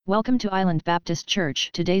Welcome to Island Baptist Church.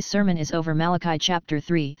 Today's sermon is over Malachi chapter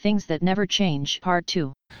 3, Things That Never Change, part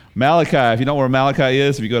 2. Malachi, if you don't know where Malachi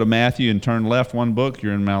is, if you go to Matthew and turn left one book,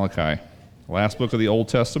 you're in Malachi. Last book of the Old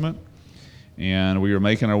Testament. And we are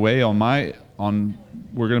making our way we're going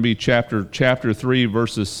to be chapter 3,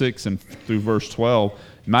 verses 6 and through verse 12.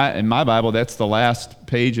 In my Bible, that's the last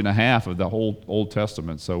page and a half of the whole Old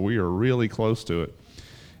Testament. So we are really close to it.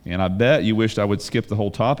 And I bet you wished I would skip the whole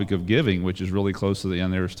topic of giving, which is really close to the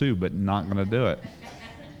end there too, but not going to do it.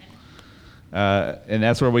 And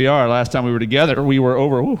that's where we are. Last time we were together, we were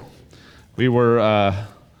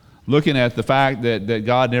looking at the fact that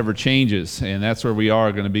God never changes, and that's where we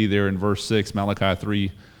are going to be there in verse 6, Malachi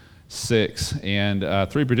 3:6, and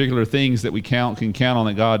three particular things that we can count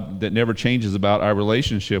on that never changes about our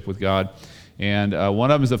relationship with God. And one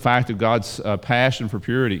of them is the fact of God's passion for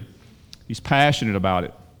purity. He's passionate about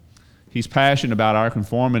it. He's passionate about our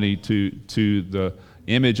conformity to the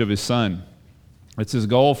image of His Son. It's His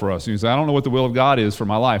goal for us. He says, I don't know what the will of God is for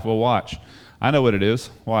my life. Well, watch. I know what it is.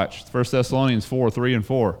 Watch. 1 Thessalonians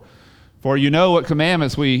 4:3-4. For you know what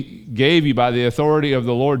commandments we gave you by the authority of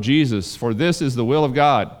the Lord Jesus. For this is the will of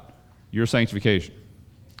God, your sanctification.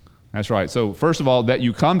 That's right. So first of all, that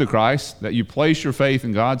you come to Christ, that you place your faith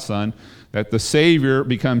in God's Son, that the Savior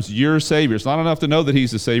becomes your Savior. It's not enough to know that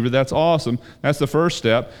He's the Savior. That's awesome. That's the first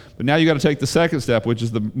step. But now you got to take the second step, which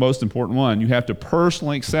is the most important one. You have to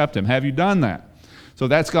personally accept Him. Have you done that? So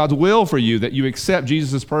that's God's will for you, that you accept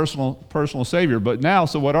Jesus as personal Savior. But now,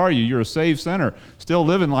 so what are you? You're a saved sinner, still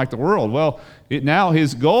living like the world. Well, now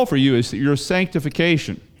His goal for you is your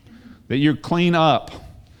sanctification, that you're clean up,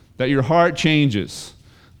 that your heart changes,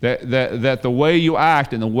 that the way you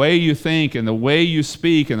act and the way you think and the way you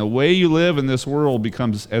speak and the way you live in this world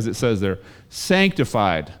becomes, as it says there,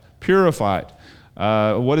 sanctified, purified.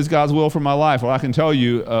 What is God's will for my life? Well, I can tell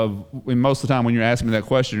you, most of the time when you're asking me that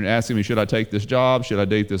question, you're asking me, should I take this job? Should I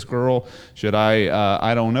date this girl? Should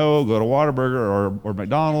I don't know, go to Whataburger or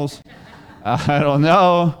McDonald's? I don't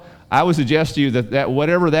know. I would suggest to you that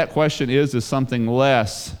whatever that question is something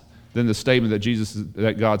less than the statement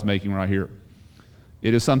that God's making right here.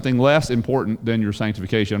 It is something less important than your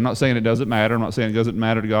sanctification. I'm not saying it doesn't matter. I'm not saying it doesn't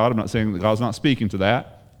matter to God. I'm not saying that God's not speaking to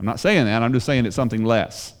that. I'm not saying that. I'm just saying it's something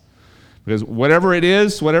less. Because whatever it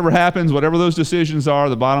is, whatever happens, whatever those decisions are,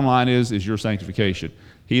 the bottom line is your sanctification.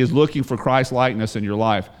 He is looking for Christ's likeness in your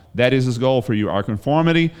life. That is His goal for you, our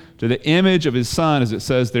conformity to the image of His Son, as it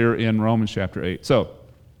says there in Romans chapter 8. So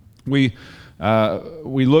we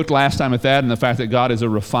looked last time at that and the fact that God is a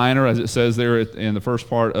refiner, as it says there in the first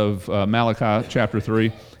part of Malachi chapter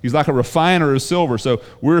 3. He's like a refiner of silver. So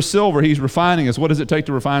we're silver. He's refining us. What does it take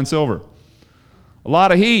to refine silver? A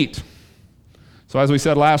lot of heat. So as we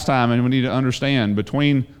said last time, and we need to understand,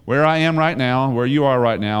 between where I am right now, where you are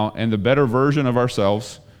right now, and the better version of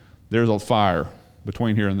ourselves, there's a fire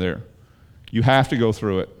between here and there. You have to go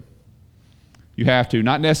through it. You have to.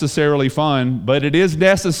 Not necessarily fun, but it is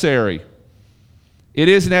necessary. It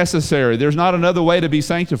is necessary. There's not another way to be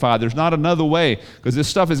sanctified. There's not another way, because this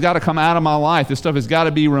stuff has got to come out of my life. This stuff has got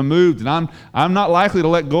to be removed, and I'm not likely to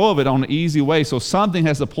let go of it on an easy way, so something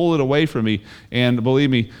has to pull it away from me, and believe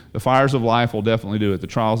me, the fires of life will definitely do it. The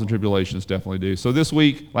trials and tribulations definitely do. So last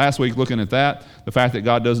week, looking at that, the fact that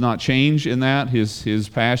God does not change in that, His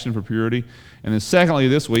passion for purity, and then secondly,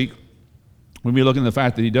 this week, we'll be looking at the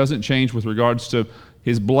fact that He doesn't change with regards to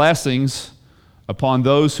His blessings upon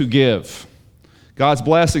those who give. God's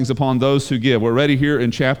blessings upon those who give. We're ready here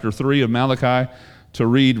in chapter 3 of Malachi to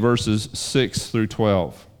read verses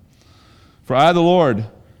 6-12. For I, the Lord,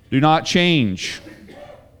 do not change.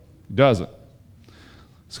 He doesn't.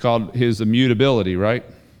 It's called His immutability, right?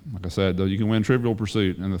 Like I said, though, you can win Trivial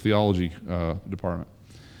Pursuit in the theology department.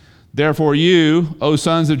 Therefore you, O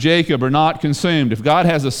sons of Jacob, are not consumed. If God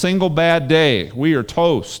has a single bad day, we are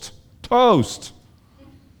toast. Toast.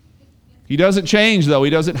 He doesn't change, though.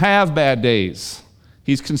 He doesn't have bad days.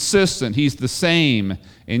 He's consistent. He's the same.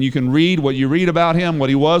 And you can read what you read about Him, what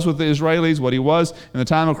He was with the Israelis, what He was in the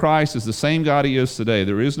time of Christ is the same God He is today.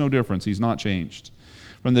 There is no difference. He's not changed.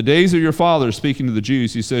 From the days of your fathers, speaking to the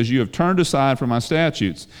Jews, He says, you have turned aside from my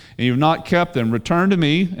statutes, and you have not kept them. Return to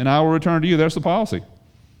me, and I will return to you. There's the policy.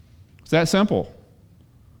 It's that simple.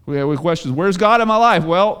 We have questions, where's God in my life?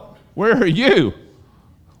 Well, where are you?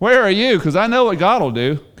 Where are you? Because I know what God will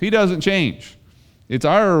do. He doesn't change. It's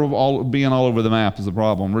our being all over the map is the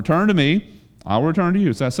problem. Return to me, I'll return to you.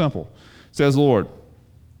 It's that simple. Says the Lord.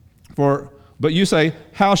 But you say,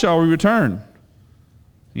 how shall we return?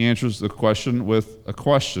 He answers the question with a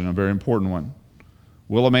question, a very important one.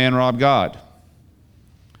 Will a man rob God?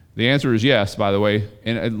 The answer is yes, by the way,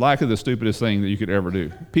 and like the stupidest thing that you could ever do.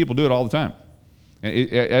 People do it all the time.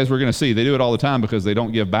 As we're going to see, they do it all the time because they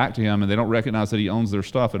don't give back to him and they don't recognize that he owns their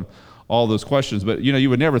stuff and all those questions. But, you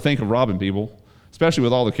would never think of robbing people, especially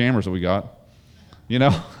with all the cameras that we got.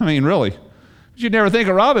 I mean, really. You'd never think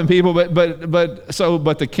of robbing people, but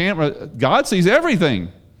the camera, God sees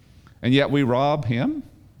everything. And yet we rob him?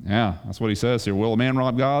 Yeah, that's what he says here. Will a man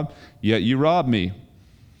rob God? Yet you rob me.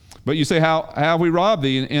 But you say, how have we robbed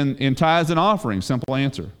thee? In tithes and offerings. Simple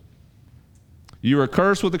answer. You are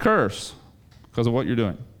cursed with a curse because of what you're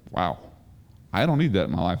doing. Wow. I don't need that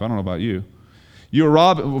in my life. I don't know about you. You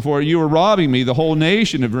were robbing me, the whole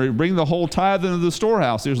nation, to bring the whole tithe into the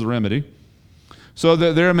storehouse. Here's the remedy. So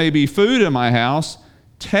that there may be food in my house.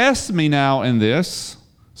 Test me now in this,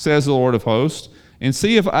 says the Lord of hosts, and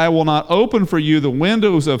see if I will not open for you the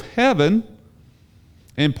windows of heaven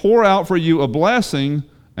and pour out for you a blessing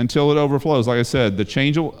until it overflows. Like I said, the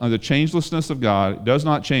changelessness of God does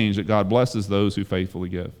not change, that God blesses those who faithfully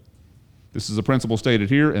give. This is a principle stated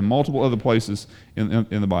here and multiple other places in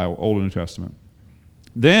the Bible, Old and New Testament.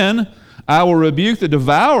 Then I will rebuke the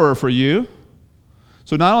devourer for you.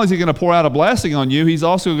 So not only is he going to pour out a blessing on you, he's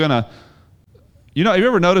also going to, have you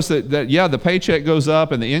ever noticed that the paycheck goes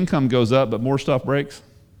up and the income goes up, but more stuff breaks?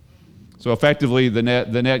 So effectively, the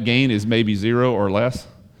net gain is maybe zero or less.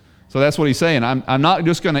 So that's what he's saying. I'm not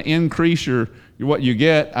just going to increase what you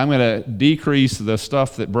get. I'm going to decrease the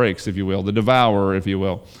stuff that breaks, if you will, the devourer, if you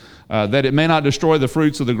will. That it may not destroy the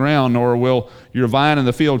fruits of the ground, nor will your vine in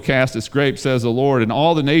the field cast its grapes, says the Lord. And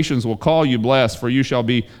all the nations will call you blessed, for you shall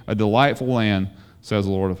be a delightful land, says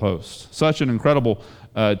the Lord of hosts. Such an incredible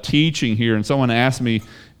teaching here. And someone asked me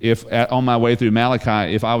on my way through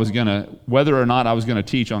Malachi, whether or not I was going to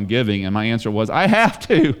teach on giving. And my answer was, I have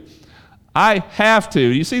to. I have to.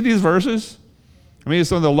 Do you see these verses? I mean, it's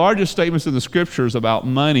some of the largest statements in the scriptures about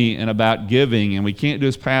money and about giving, and we can't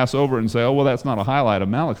just pass over and say, oh, well, that's not a highlight of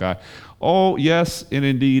Malachi. Oh, yes, it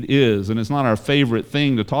indeed is. And it's not our favorite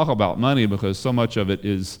thing to talk about money because so much of it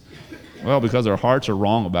is, because our hearts are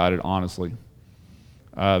wrong about it, honestly.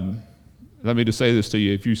 Let me just say this to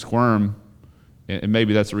you. If you squirm, and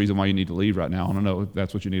maybe that's the reason why you need to leave right now. I don't know if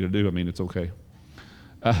that's what you need to do. I mean, it's okay.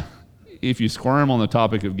 If you squirm on the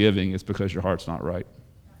topic of giving, it's because your heart's not right.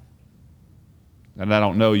 And I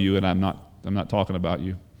don't know you, and I'm not talking about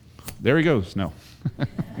you. There he goes. No.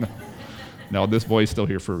 No, this boy's still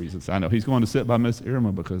here for a reason. I know he's going to sit by Miss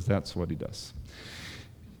Irma because that's what he does.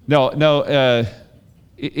 No.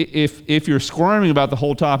 If you're squirming about the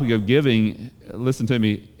whole topic of giving, listen to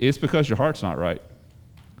me, it's because your heart's not right.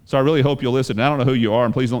 So I really hope you'll listen. And I don't know who you are,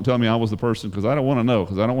 and please don't tell me I was the person, because I don't want to know,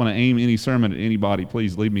 because I don't want to aim any sermon at anybody.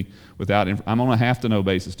 Please leave me without I'm on a have-to-know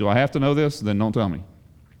basis. Do I have to know this? Then don't tell me.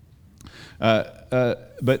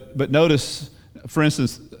 But notice, for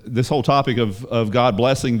instance, this whole topic of God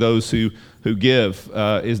blessing those who give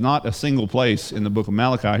is not a single place in the book of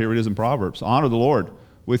Malachi. Here it is in Proverbs. Honor the Lord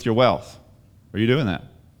with your wealth. Are you doing that?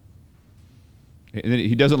 And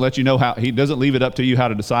he doesn't let you know how. He doesn't leave it up to you how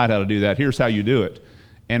to decide how to do that. Here's how you do it.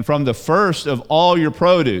 And from the first of all your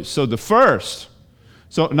produce. So the first.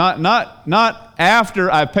 So not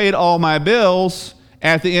after I've paid all my bills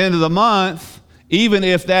at the end of the month, even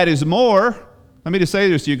if that is more. Let me just say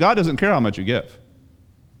this to you. God doesn't care how much you give.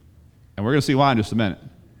 And we're going to see why in just a minute.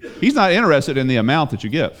 He's not interested in the amount that you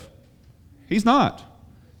give. He's not.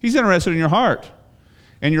 He's interested in your heart.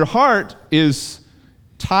 And your heart is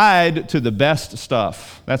tied to the best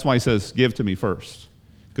stuff. That's why he says, give to me first.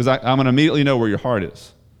 Because I'm going to immediately know where your heart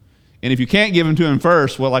is. And if you can't give him to him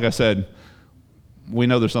first, well, like I said, we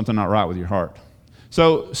know there's something not right with your heart.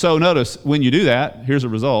 So notice, when you do that, here's the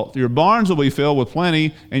result. Your barns will be filled with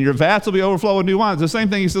plenty, and your vats will be overflowing with new wine. It's the same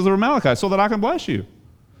thing he says over Malachi, so that I can bless you.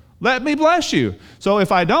 Let me bless you. So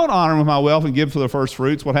if I don't honor him with my wealth and give to the first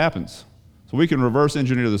fruits, what happens? So we can reverse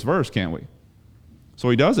engineer this verse, can't we? So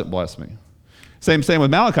he doesn't bless me. Same with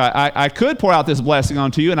Malachi. I could pour out this blessing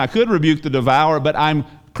onto you, and I could rebuke the devourer, but I'm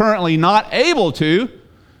currently not able to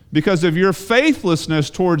because of your faithlessness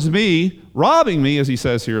towards me, robbing me, as he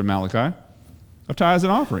says here in Malachi, of tithes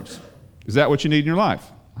and offerings. Is that what you need in your life?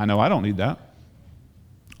 I know I don't need that.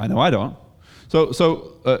 I know I don't.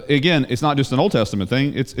 So again, it's not just an Old Testament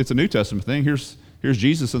thing. It's a New Testament thing. Here's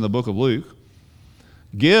Jesus in the book of Luke.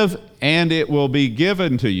 Give, and it will be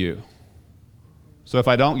given to you. So if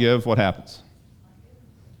I don't give, what happens?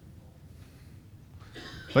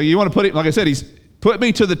 Like you want to put it, like I said, he's put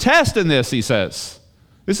me to the test in this, he says.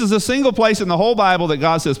 This is a single place in the whole Bible that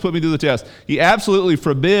God says, put me to the test. He absolutely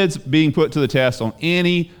forbids being put to the test on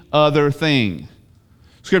any other thing.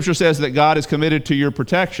 Scripture says that God is committed to your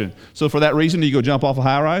protection. So for that reason, do you go jump off a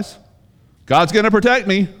high rise? God's going to protect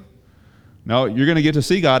me. No, you're going to get to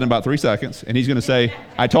see God in about 3 seconds, and he's going to say,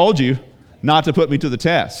 I told you. not to put me to the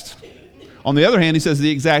test. On the other hand, he says the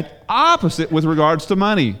exact opposite with regards to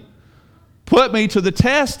money. Put me to the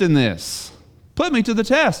test in this. Put me to the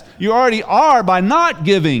test. You already are by not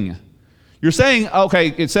giving. You're saying, okay,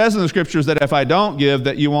 it says in the scriptures that if I don't give,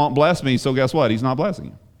 that you won't bless me. So guess what? He's not blessing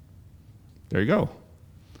you. There you go.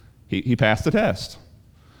 He passed the test.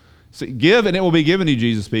 So give, and it will be given to you,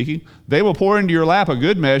 Jesus speaking. They will pour into your lap a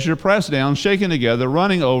good measure, pressed down, shaken together,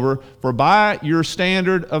 running over, for by your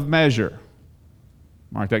standard of measure,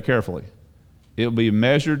 mark that carefully, it will be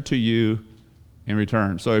measured to you in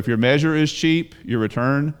return. So if your measure is cheap, your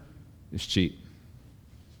return is cheap.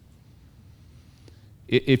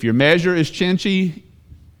 If your measure is chinchy,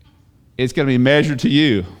 it's going to be measured to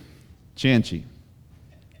you chinchy.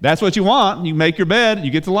 That's what you want. You make your bed, you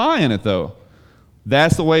get to lie in it, though.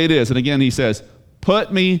 That's the way it is. And again, he says,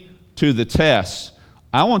 put me to the test.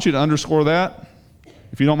 I want you to underscore that,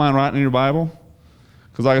 if you don't mind writing in your Bible.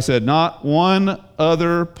 Because like I said, not one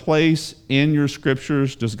other place in your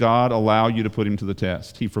scriptures does God allow you to put him to the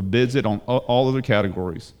test. He forbids it on all other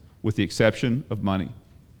categories, with the exception of money,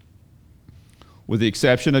 with the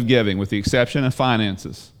exception of giving, with the exception of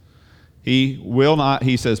finances. He will not,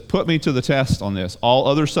 he says, put me to the test on this. All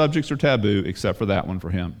other subjects are taboo except for that one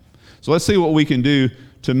for him. So let's see what we can do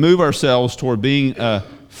to move ourselves toward being a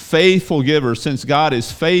faithful giver. Since God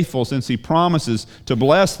is faithful, since he promises to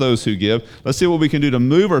bless those who give, let's see what we can do to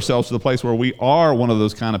move ourselves to the place where we are one of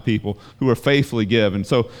those kind of people who are faithfully give. And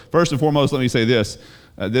so first and foremost, let me say this.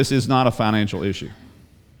 This is not a financial issue.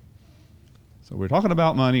 So we're talking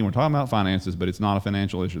about money, we're talking about finances, but it's not a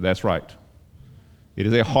financial issue. That's right. It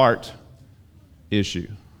is a heart issue.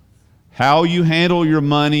 How you handle your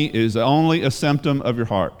money is only a symptom of your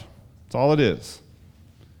heart. That's all it is.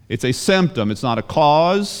 It's a symptom. It's not a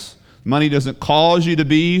cause. Money doesn't cause you to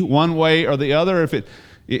be one way or the other.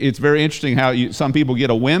 It's very interesting how some people get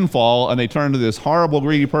a windfall and they turn into this horrible,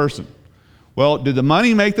 greedy person. Well, did the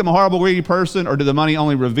money make them a horrible, greedy person, or did the money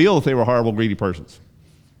only reveal that they were horrible, greedy persons?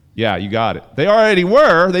 Yeah, you got it. They already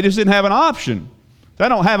were. They just didn't have an option. I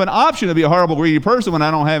don't have an option to be a horrible, greedy person when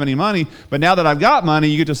I don't have any money. But now that I've got money,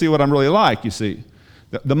 you get to see what I'm really like, you see.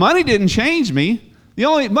 The money didn't change me.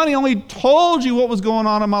 Money only told you what was going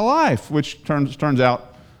on in my life, which turns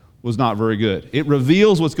out was not very good. It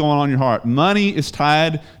reveals what's going on in your heart. Money is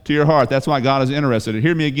tied to your heart. That's why God is interested. And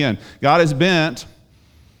hear me again. God is bent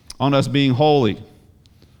on us being holy,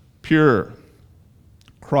 pure,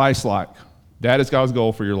 Christ-like. That is God's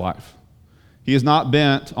goal for your life. He is not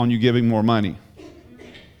bent on you giving more money.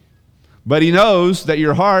 But he knows that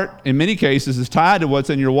your heart, in many cases, is tied to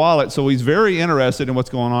what's in your wallet, so he's very interested in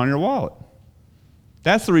what's going on in your wallet.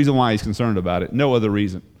 That's the reason why he's concerned about it, no other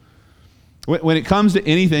reason. When it comes to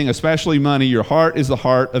anything, especially money, your heart is the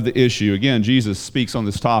heart of the issue. Again, Jesus speaks on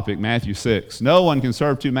this topic, Matthew 6. No one can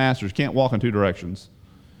serve two masters, can't walk in two directions.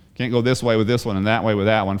 Can't go this way with this one and that way with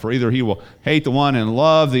that one, for either he will hate the one and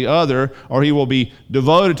love the other, or he will be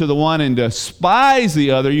devoted to the one and despise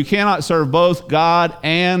the other. You cannot serve both God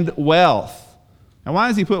and wealth. Now, why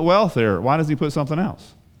does he put wealth there? Why does he put something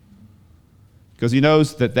else? Because he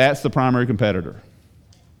knows that that's the primary competitor.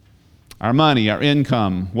 Our money, our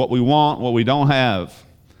income, what we want, what we don't have,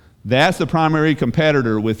 that's the primary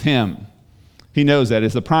competitor with him. He knows that.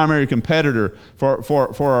 It's the primary competitor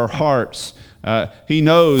for our hearts. He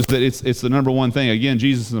knows that it's the number one thing. Again,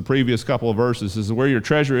 Jesus in the previous couple of verses says, where your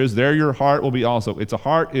treasure is, there your heart will be also. It's a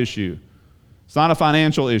heart issue. It's not a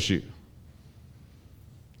financial issue.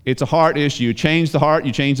 It's a heart issue. You change the heart,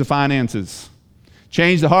 you change the finances.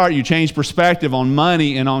 Change the heart, you change perspective on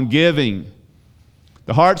money and on giving.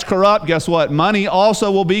 The heart's corrupt, guess what? Money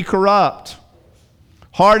also will be corrupt.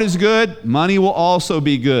 Heart is good, money will also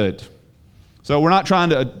be good. So we're not trying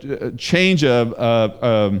to change I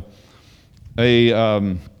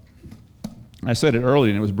said it earlier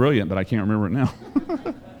and it was brilliant, but I can't remember it now.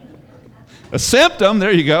 A symptom,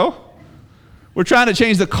 there you go. We're trying to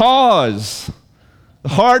change the cause. The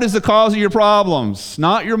heart is the cause of your problems,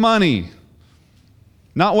 not your money.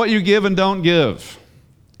 Not what you give and don't give.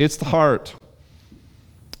 It's the heart.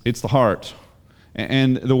 It's the heart.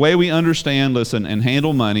 And the way we understand, listen, and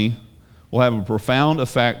handle money will have a profound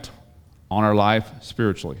effect on our life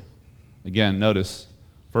spiritually. Again, notice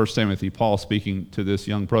 1 Timothy, Paul speaking to this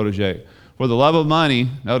young protege. For the love of money,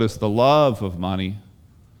 notice the love of money.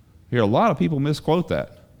 Here, a lot of people misquote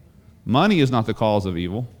that. Money is not the cause of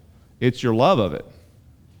evil. It's your love of it.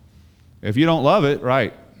 If you don't love it,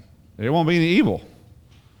 right, there won't be any evil.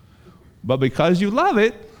 But because you love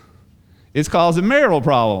it, it's causing marital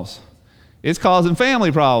problems. It's causing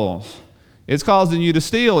family problems. It's causing you to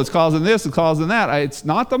steal. It's causing this. It's causing that. It's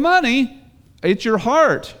not the money. It's your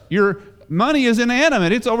heart. Your money is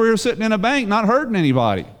inanimate. It's over here sitting in a bank, not hurting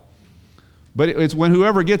anybody. But it's when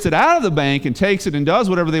whoever gets it out of the bank and takes it and does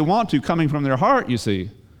whatever they want to, coming from their heart, you see.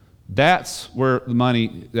 That's where the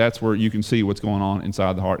money, that's where you can see what's going on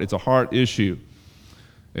inside the heart. It's a heart issue.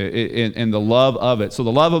 And the love of it. So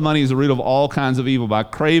the love of money is the root of all kinds of evil. By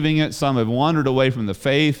craving it, some have wandered away from the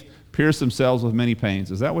faith, pierced themselves with many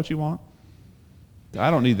pains. Is that what you want? I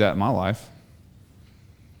don't need that in my life.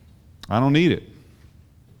 I don't need it.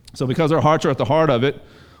 So because our hearts are at the heart of it,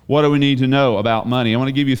 what do we need to know about money? I want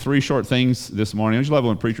to give you 3 short things this morning. I just love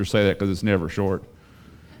when preachers say that because it's never short.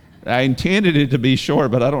 I intended it to be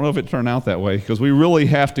short, but I don't know if it turned out that way because we really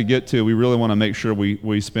want to make sure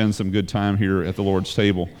we spend some good time here at the Lord's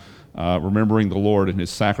table, remembering the Lord and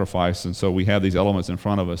His sacrifice. And so we have these elements in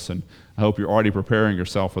front of us, and I hope you're already preparing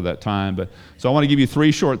yourself for that time. So I want to give you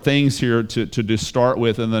 3 short things here to just start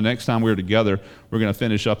with, and the next time we're together, we're going to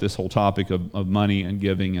finish up this whole topic of money and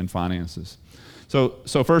giving and finances.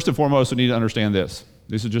 So first and foremost, we need to understand this.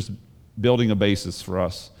 This is just building a basis for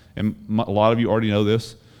us. And a lot of you already know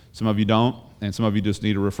this. Some of you don't, and some of you just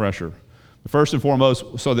need a refresher. But first and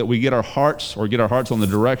foremost, so that we get our hearts on the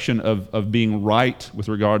direction of being right with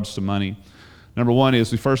regards to money. Number 1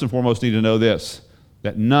 is we first and foremost need to know this,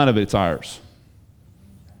 that none of it's ours.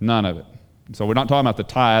 None of it. So we're not talking about the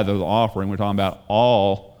tithe or the offering. We're talking about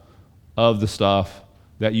all of the stuff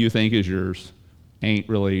that you think is yours ain't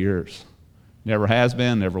really yours. Never has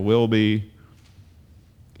been, never will be.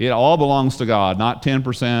 It all belongs to God, not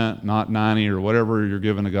 10%, not 90% or whatever you're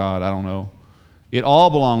giving to God, I don't know. It all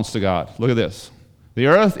belongs to God. Look at this. The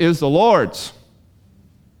earth is the Lord's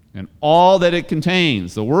and all that it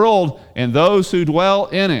contains, the world and those who dwell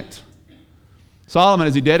in it. Solomon,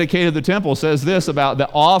 as he dedicated the temple, says this about the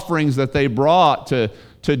offerings that they brought to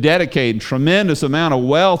dedicate, and tremendous amount of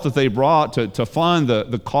wealth that they brought to fund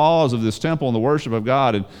the cause of this temple and the worship of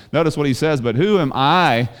God. And notice what he says, but who am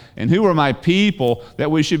I and who are my people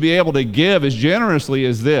that we should be able to give as generously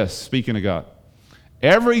as this, speaking of God?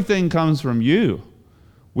 Everything comes from you.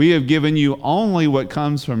 We have given you only what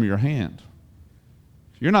comes from your hand.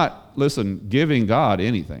 You're not, giving God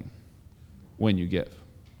anything when you give.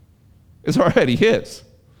 It's already His.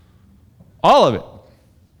 All of it.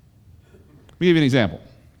 Let me give you an example.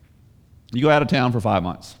 You go out of town for 5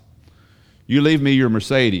 months. You leave me your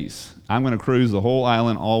Mercedes. I'm going to cruise the whole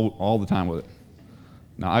island all the time with it.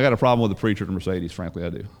 Now, I got a problem with the preacher to Mercedes, frankly, I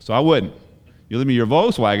do. So I wouldn't. You leave me your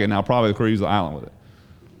Volkswagen, and I'll probably cruise the island with it.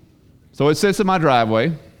 So it sits in my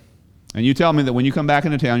driveway, and you tell me that when you come back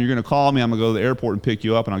into town, you're going to call me, I'm going to go to the airport and pick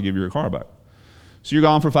you up, and I'll give you your car back. So you're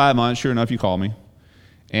gone for 5 months. Sure enough, you call me.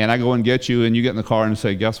 And I go and get you, and you get in the car and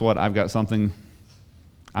say, guess what? I've got something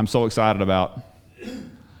I'm so excited about.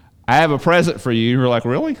 I have a present for you. You're like,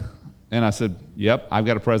 really? And I said, yep, I've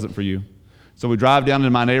got a present for you. So we drive down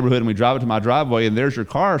into my neighborhood and we drive it to my driveway, and there's your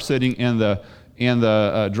car sitting in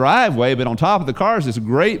the driveway, but on top of the car is this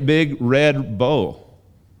great big red bow.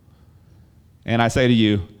 And I say to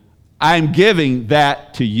you, I'm giving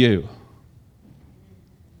that to you.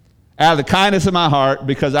 Out of the kindness of my heart,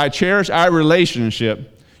 because I cherish our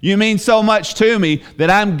relationship. You mean so much to me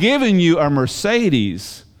that I'm giving you a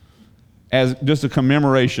Mercedes as just a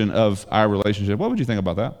commemoration of our relationship. What would you think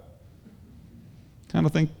about that? Kind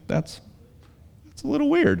of think that's a little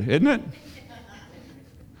weird, isn't it?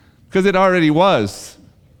 Because it already was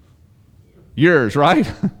yours, right?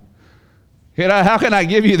 How can I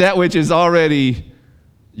give you that which is already,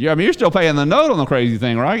 you're still paying the note on the crazy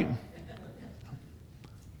thing, right?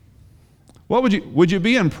 What would you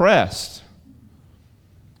be impressed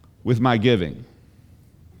with my giving?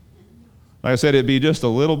 Like I said, it'd be just a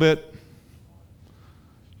little bit,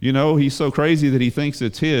 he's so crazy that he thinks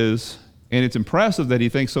it's his, and it's impressive that he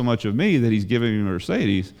thinks so much of me that he's giving me a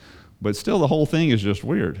Mercedes, but still the whole thing is just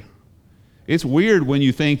weird. It's weird when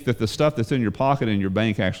you think that the stuff that's in your pocket and your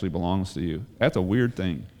bank actually belongs to you. That's a weird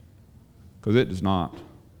thing, because it does not.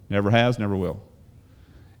 Never has, never will.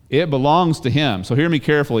 It belongs to Him. So hear me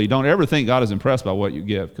carefully. Don't ever think God is impressed by what you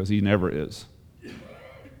give, because He never is.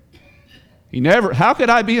 How could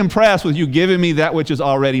I be impressed with you giving me that which is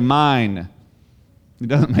already mine? It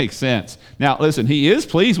doesn't make sense. Now, listen, He is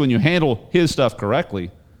pleased when you handle His stuff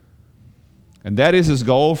correctly. And that is His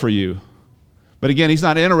goal for you. But again, He's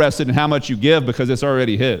not interested in how much you give because it's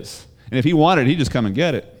already His. And if He wanted, He'd just come and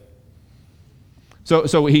get it.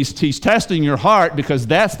 So he's testing your heart, because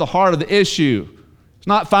that's the heart of the issue. It's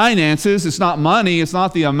not finances, it's not money, it's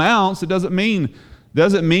not the amounts. It doesn't mean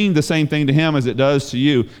the same thing to Him as it does to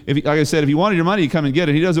you. Like I said, if He wanted your money, He'd come and get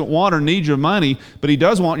it. He doesn't want or need your money, but He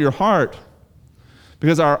does want your heart.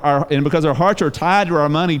 Because our hearts are tied to our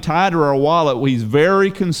money, tied to our wallet, He's very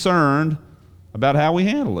concerned about how we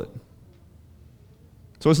handle it.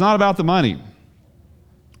 So it's not about the money.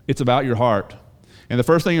 It's about your heart. And the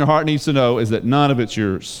first thing your heart needs to know is that none of it's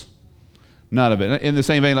yours. None of it. In the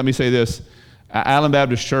same vein, let me say this. Island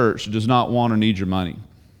Baptist Church does not want or need your money.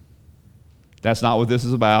 That's not what this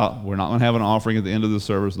is about. We're not going to have an offering at the end of the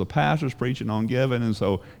service. The pastor's preaching on giving, and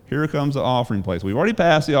so here comes the offering plates. We've already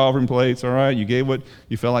passed the offering plates, all right? You gave what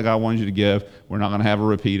you felt like I wanted you to give. We're not going to have a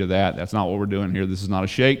repeat of that. That's not what we're doing here. This is not a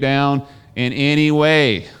shakedown in any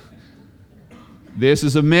way. This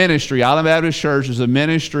is a ministry. Island Baptist Church is a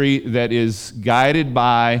ministry that is guided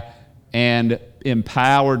by and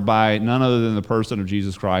empowered by none other than the person of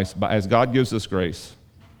Jesus Christ. But as God gives us grace,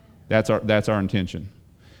 that's our intention.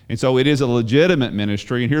 And so it is a legitimate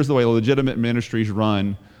ministry, and here's the way legitimate ministries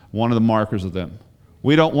run, one of the markers of them.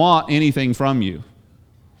 We don't want anything from you.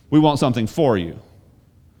 We want something for you.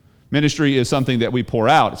 Ministry is something that we pour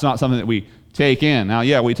out. It's not something that we take in. Now,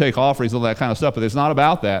 yeah, we take offerings, all that kind of stuff, but it's not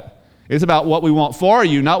about that. It's about what we want for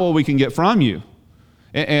you, not what we can get from you.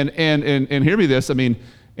 And hear me this, I mean,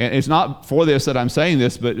 and it's not for this that I'm saying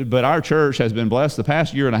this, but our church has been blessed. The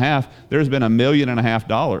past year and a half, there's been $1.5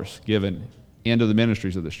 million given into the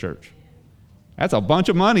ministries of this church. That's a bunch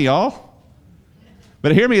of money, y'all.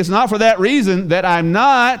 But hear me, it's not for that reason that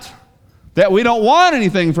we don't want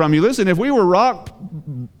anything from you. Listen, if we were rock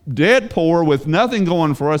dead poor with nothing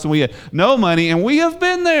going for us and we had no money, and we have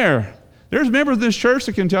been there. There's members of this church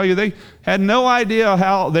that can tell you they had no idea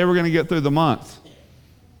how they were going to get through the month.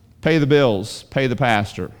 Pay the bills, pay the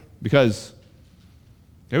pastor, because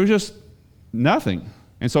there was just nothing.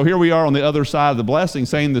 And so here we are on the other side of the blessing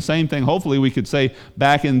saying the same thing, hopefully we could say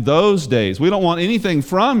back in those days. We don't want anything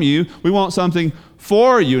from you. We want something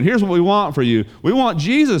for you. And here's what we want for you. We want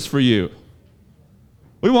Jesus for you.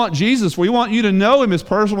 We want Jesus. We want you to know Him as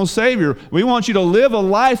personal Savior. We want you to live a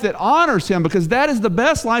life that honors Him, because that is the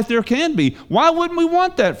best life there can be. Why wouldn't we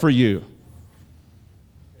want that for you?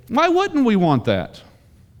 Why wouldn't we want that?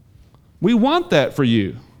 We want that for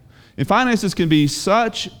you. And finances can be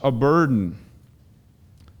such a burden,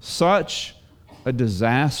 such a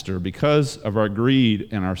disaster because of our greed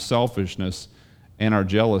and our selfishness and our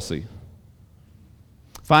jealousy.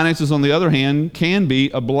 Finances, on the other hand, can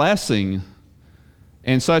be a blessing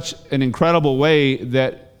in such an incredible way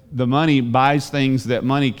that the money buys things that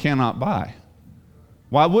money cannot buy.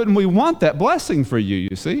 Why wouldn't we want that blessing for you,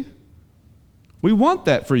 you see? We want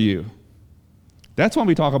that for you. That's when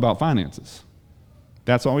we talk about finances.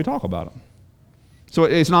 That's why we talk about them. So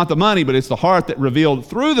it's not the money, but it's the heart that revealed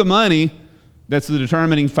through the money that's the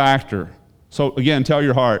determining factor. So again, tell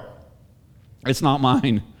your heart, it's not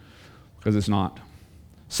mine, because it's not.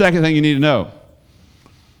 Second thing you need to know,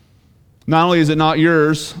 not only is it not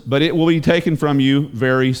yours, but it will be taken from you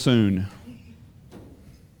very soon.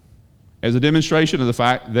 As a demonstration of the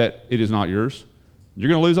fact that it is not yours, you're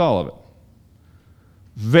going to lose all of it.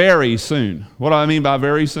 Very soon. What do I mean by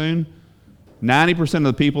very soon? 90% of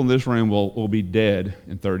the people in this room will be dead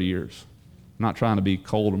in 30 years. I'm not trying to be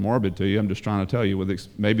cold and morbid to you. I'm just trying to tell you,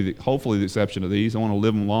 with hopefully the exception of these. I want to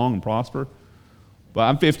live them long and prosper. But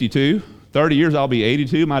I'm 52. 30 years, I'll be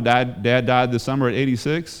 82. My dad died this summer at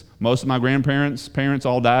 86. Most of my grandparents' parents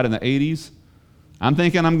all died in the 80s. I'm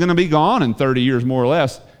thinking I'm going to be gone in 30 years, more or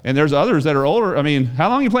less. And there's others that are older. I mean, how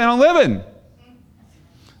long you plan on living?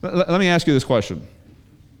 Let me ask you this question.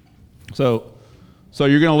 So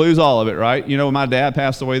you're going to lose all of it, right? You know, when my dad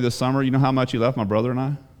passed away this summer, you know how much he left my brother and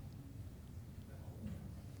I?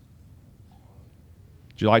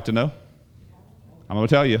 Would you like to know? I'm going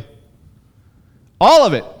to tell you. All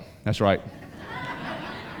of it. That's right.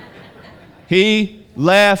 He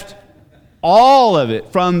left all of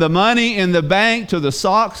it, from the money in the bank to the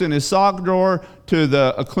socks in his sock drawer to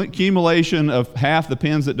the accumulation of half the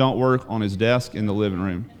pens that don't work on his desk in the living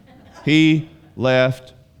room. He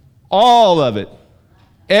left all of it.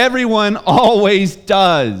 Everyone always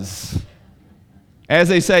does. As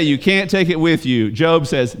they say, you can't take it with you. Job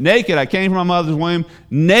says, naked I came from my mother's womb.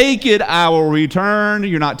 Naked I will return.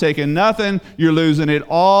 You're not taking nothing. You're losing it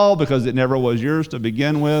all because it never was yours to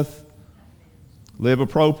begin with. Live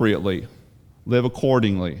appropriately. Live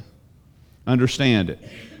accordingly. Understand it.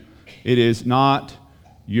 It is not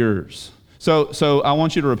yours. So I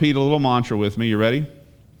want you to repeat a little mantra with me. You ready?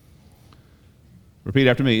 Repeat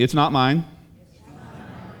after me. It's not mine.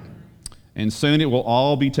 And soon it will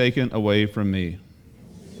all be taken away from me.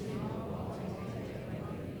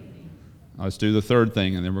 Let's do the third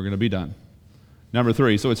thing, and then we're going to be done. Number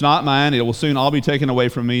 3, so it's not mine. It will soon all be taken away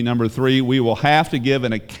from me. Number 3, we will have to give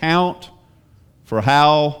an account for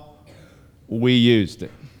how we used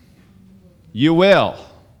it. You will.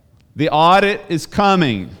 The audit is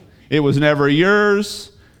coming. It was never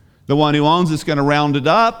yours. The one who owns it's going to round it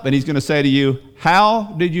up, and he's going to say to you,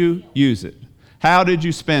 How did you use it? How did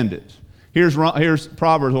you spend it? Here's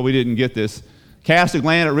Proverbs, well, we didn't get this. Cast a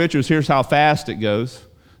glance at riches, here's how fast it goes.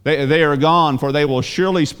 They are gone, for they will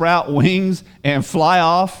surely sprout wings and fly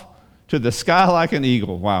off to the sky like an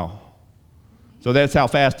eagle. Wow. So that's how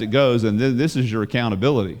fast it goes, and this is your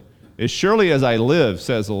accountability. As surely as I live,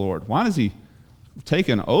 says the Lord. Why does he take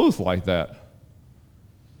an oath like that?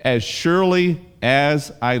 As surely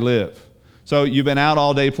as I live. So you've been out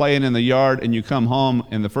all day playing in the yard, and you come home,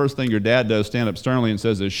 and the first thing your dad does, stand up sternly and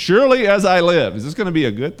says, as surely as I live. Is this going to be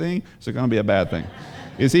a good thing? Is it going to be a bad thing?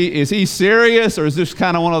 Is he serious, or is this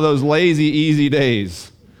kind of one of those lazy, easy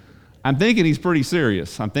days? I'm thinking he's pretty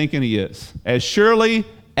serious. I'm thinking he is. As surely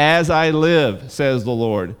as I live, says the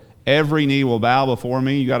Lord, every knee will bow before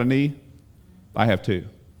me. You got a knee? I have two.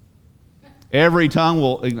 Every tongue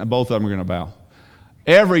will, both of them are going to bow.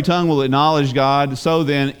 Every tongue will acknowledge God. So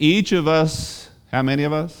then each of us, how many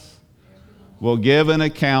of us? Will give an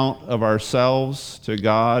account of ourselves to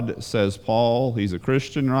God, says Paul. He's a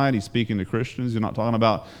Christian, right? He's speaking to Christians. He's not talking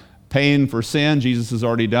about paying for sin. Jesus has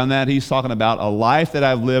already done that. He's talking about a life that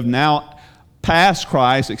I've lived now past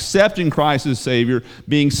Christ, accepting Christ as Savior,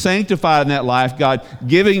 being sanctified in that life, God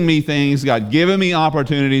giving me things, God giving me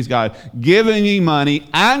opportunities, God giving me money.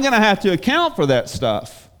 I'm going to have to account for that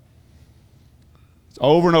stuff. It's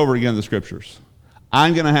over and over again in the Scriptures.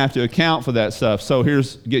 I'm going to have to account for that stuff. So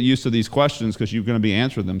get used to these questions because you're going to be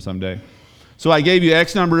answering them someday. So I gave you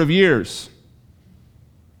X number of years.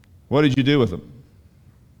 What did you do with them?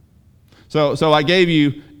 So I gave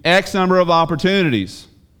you X number of opportunities.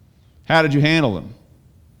 How did you handle them?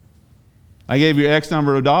 I gave you X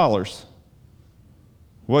number of dollars.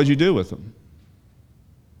 What did you do with them?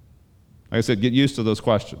 Like I said, get used to those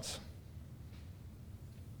questions.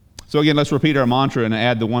 So again, let's repeat our mantra and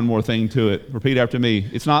add the one more thing to it. Repeat after me.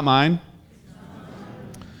 It's not mine.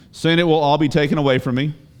 Soon it will all be taken away from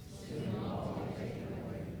me.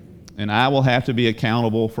 And I will have to be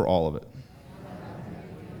accountable for all of it.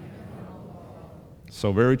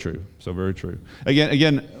 So very true. So very true.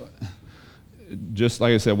 Again, just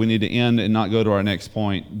like I said, we need to end and not go to our next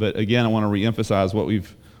point. But again, I want to reemphasize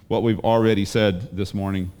what we've already said this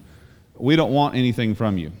morning. We don't want anything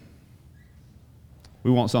from you. We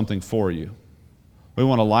want something for you. We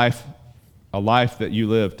want a life that you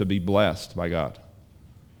live to be blessed by God,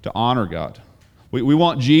 to honor God. We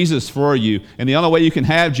want Jesus for you, and the only way you can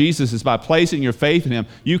have Jesus is by placing your faith in Him.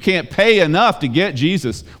 You can't pay enough to get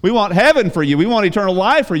Jesus. We want heaven for you. We want eternal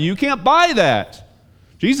life for you. You can't buy that.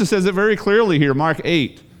 Jesus says it very clearly here, Mark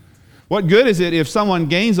 8. What good is it if someone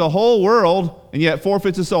gains the whole world and yet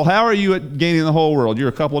forfeits his soul? How are you at gaining the whole world? You're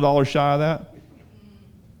a couple of dollars shy of that?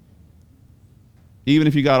 Even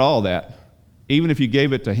if you got all that, even if you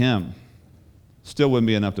gave it to Him, still wouldn't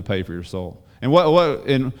be enough to pay for your soul. And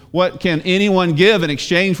what can anyone give in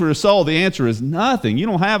exchange for your soul? The answer is nothing. You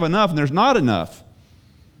don't have enough, and there's not enough.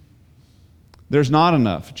 There's not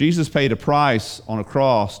enough. Jesus paid a price on a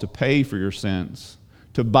cross to pay for your sins,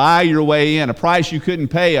 to buy your way in, a price you couldn't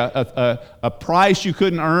pay, a price you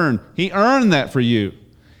couldn't earn. He earned that for you.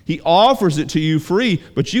 He offers it to you free,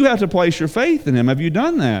 but you have to place your faith in Him. Have you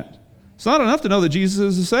done that? It's not enough to know that Jesus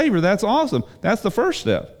is the Savior. That's awesome. That's the first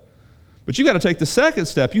step. But you got to take the second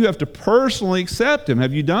step. You have to personally accept Him.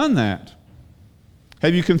 Have you done that?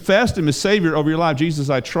 Have you confessed Him as Savior over your life?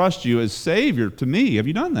 Jesus, I trust you as Savior to me. Have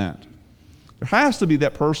you done that? There has to be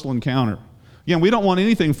that personal encounter. Again, we don't want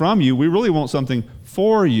anything from you. We really want something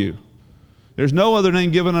for you. There's no other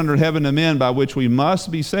name given under heaven to men by which we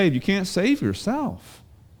must be saved. You can't save yourself.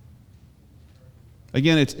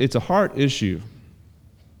 Again, it's a heart issue.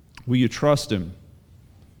 Will you trust Him?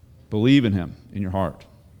 Believe in Him in your heart.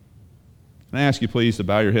 And I ask you please to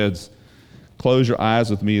bow your heads, close your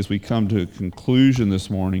eyes with me as we come to a conclusion this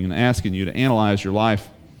morning, and asking you to analyze your life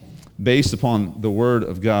based upon the Word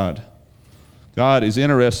of God. God is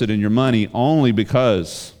interested in your money only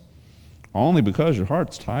because your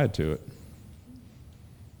heart's tied to it.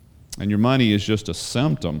 And your money is just a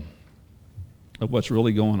symptom of what's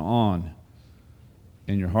really going on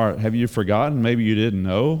in your heart. Have you forgotten? Maybe you didn't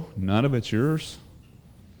know. None of it's yours.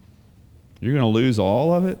 You're going to lose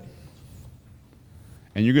all of it.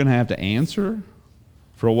 And you're going to have to answer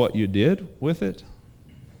for what you did with it.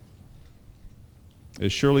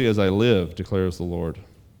 As surely as I live, declares the Lord.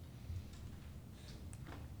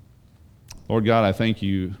 Lord God, I thank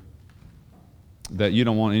you that you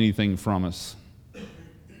don't want anything from us,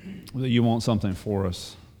 that you want something for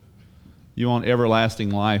us. You want everlasting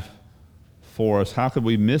life for us. How could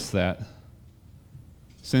we miss that?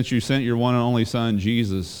 Since you sent your one and only Son,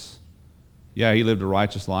 Jesus, yeah, He lived a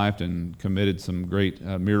righteous life and committed some great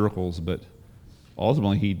miracles, but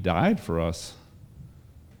ultimately He died for us.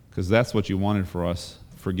 because that's what you wanted for us,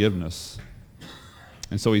 forgiveness.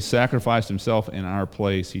 And so he sacrificed himself in our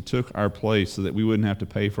place. He took our place so that we wouldn't have to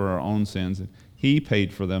pay for our own sins. And he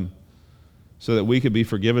paid for them so that we could be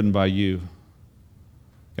forgiven by you.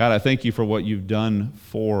 God, I thank you for what you've done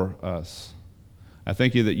for us. I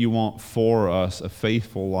thank you that you want for us a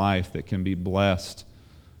faithful life that can be blessed,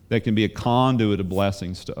 that can be a conduit of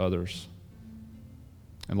blessings to others.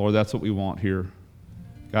 And Lord, that's what we want here.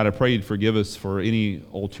 God, I pray you'd forgive us for any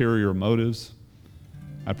ulterior motives.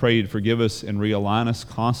 I pray you'd forgive us and realign us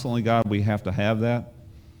constantly, God. We have to have that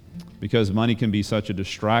because money can be such a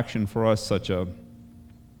distraction for us, such a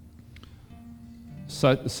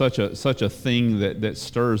thing that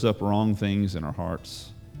stirs up wrong things in our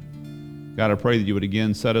hearts. God, I pray that you would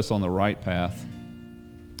again set us on the right path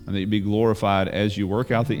and that you'd be glorified as you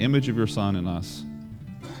work out the image of your Son in us.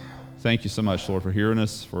 Thank you so much, Lord, for hearing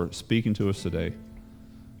us, for speaking to us today.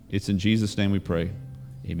 It's in Jesus' name we pray.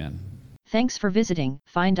 Amen. Thanks for visiting.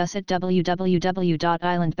 Find us at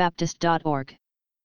www.islandbaptist.org.